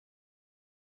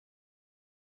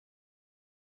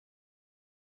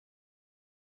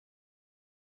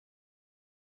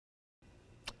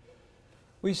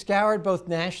We scoured both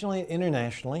nationally and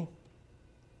internationally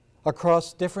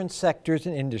across different sectors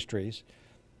and industries,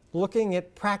 looking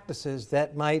at practices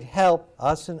that might help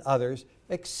us and others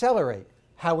accelerate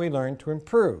how we learn to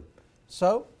improve.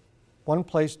 So, one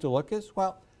place to look is,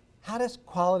 well, how does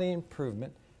quality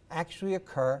improvement actually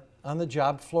occur on the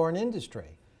job floor in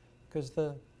industry? Because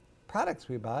the products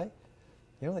we buy,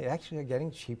 they actually are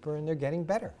getting cheaper and they're getting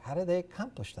better. How do they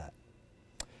accomplish that?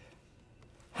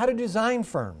 How do design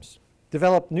firms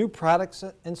develop new products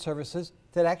and services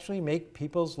that actually make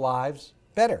people's lives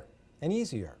better and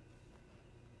easier?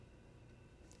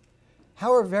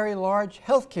 How are very large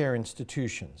healthcare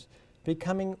institutions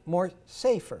becoming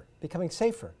safer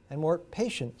and more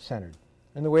patient-centered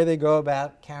in the way they go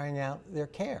about carrying out their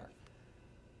care?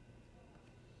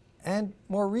 And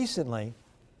more recently,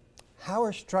 how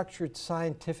are structured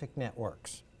scientific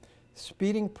networks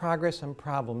speeding progress on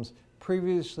problems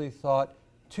previously thought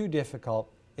too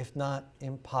difficult, if not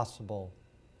impossible,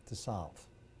 to solve?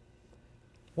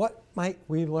 What might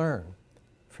we learn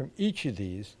from each of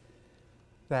these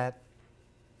that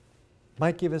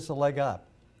might give us a leg up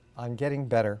on getting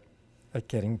better at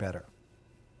getting better?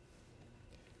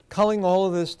 Culling all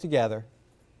of this together,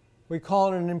 we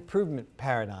call it an improvement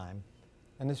paradigm,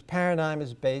 and this paradigm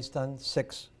is based on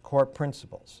 6 core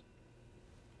principles.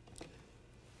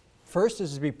 First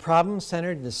is to be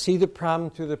problem-centered and to see the problem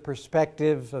through the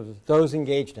perspective of those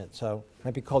engaged in it. So it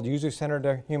might be called user-centered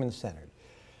or human-centered.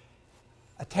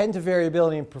 Attend to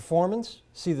variability in performance,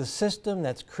 see the system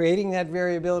that's creating that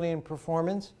variability in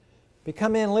performance,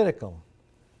 become analytical.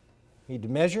 We need to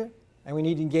measure, and we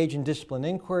need to engage in disciplined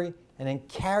inquiry, and then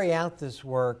carry out this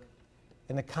work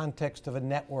in the context of a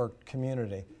networked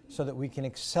community so that we can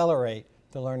accelerate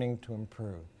the learning to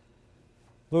improve.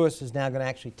 Lewis is now going to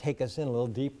actually take us in a little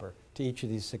deeper to each of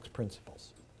these 6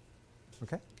 principles.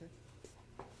 Okay?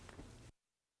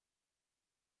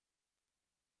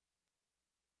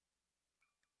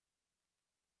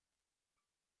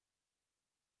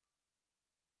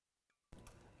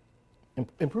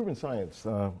 Improvement science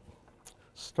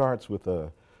starts with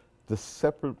a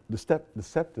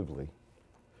deceptively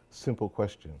simple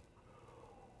question.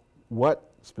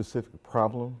 What specific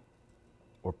problem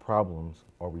or problems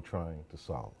are we trying to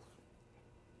solve?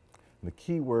 And the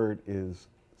key word is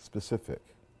specific.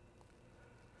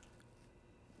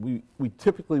 We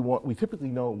typically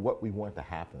know what we want to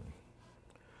happen,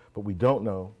 but we don't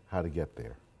know how to get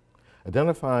there.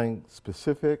 Identifying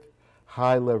specific,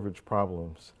 high-leverage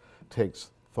problems takes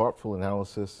thoughtful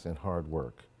analysis and hard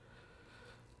work.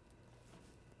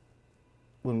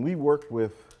 When we work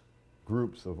with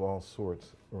groups of all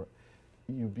sorts,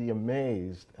 you'd be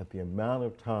amazed at the amount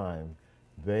of time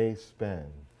they spend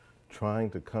trying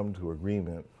to come to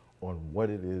agreement on what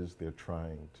it is they're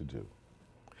trying to do.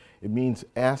 It means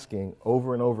asking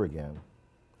over and over again,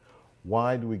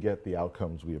 why do we get the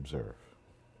outcomes we observe?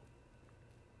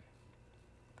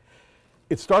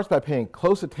 It starts by paying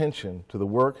close attention to the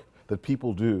work that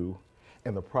people do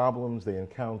and the problems they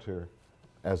encounter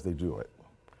as they do it.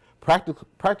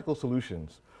 Practical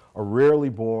solutions are rarely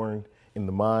born in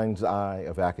the mind's eye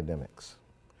of academics.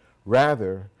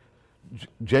 Rather,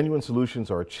 genuine solutions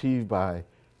are achieved by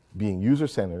being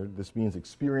user-centered. This means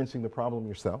experiencing the problem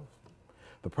yourself,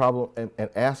 and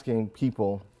asking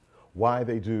people why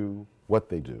they do what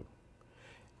they do.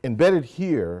 Embedded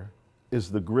here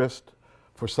is the grist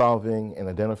for solving and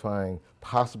identifying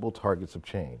possible targets of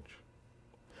change.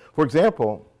 For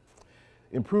example,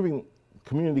 improving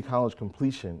community college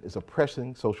completion is a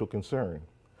pressing social concern.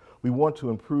 We want to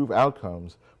improve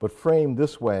outcomes, but framed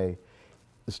this way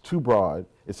is too broad.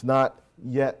 It's not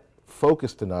yet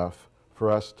focused enough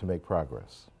for us to make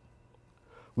progress.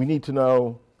 We need to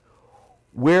know,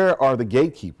 where are the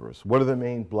gatekeepers? What are the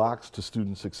main blocks to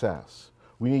student success?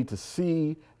 We need to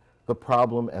see the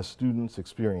problem as students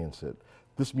experience it.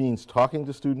 This means talking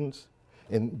to students,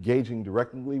 engaging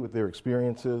directly with their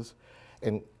experiences,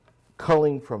 and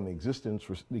culling from the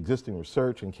existing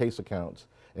research and case accounts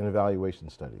and evaluation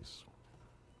studies.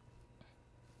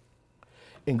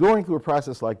 In going through a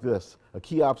process like this, a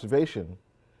key observation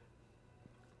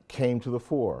came to the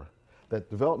fore, that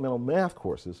developmental math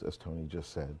courses, as Tony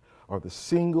just said, are the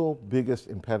single biggest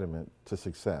impediment to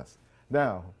success.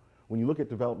 Now, when you look at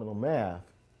developmental math,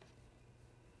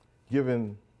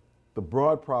 given the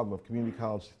broad problem of community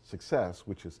college success,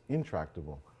 which is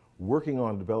intractable, working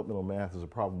on developmental math is a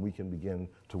problem we can begin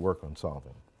to work on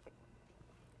solving.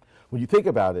 When you think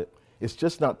about it, it's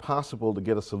just not possible to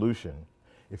get a solution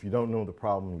if you don't know the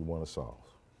problem you want to solve.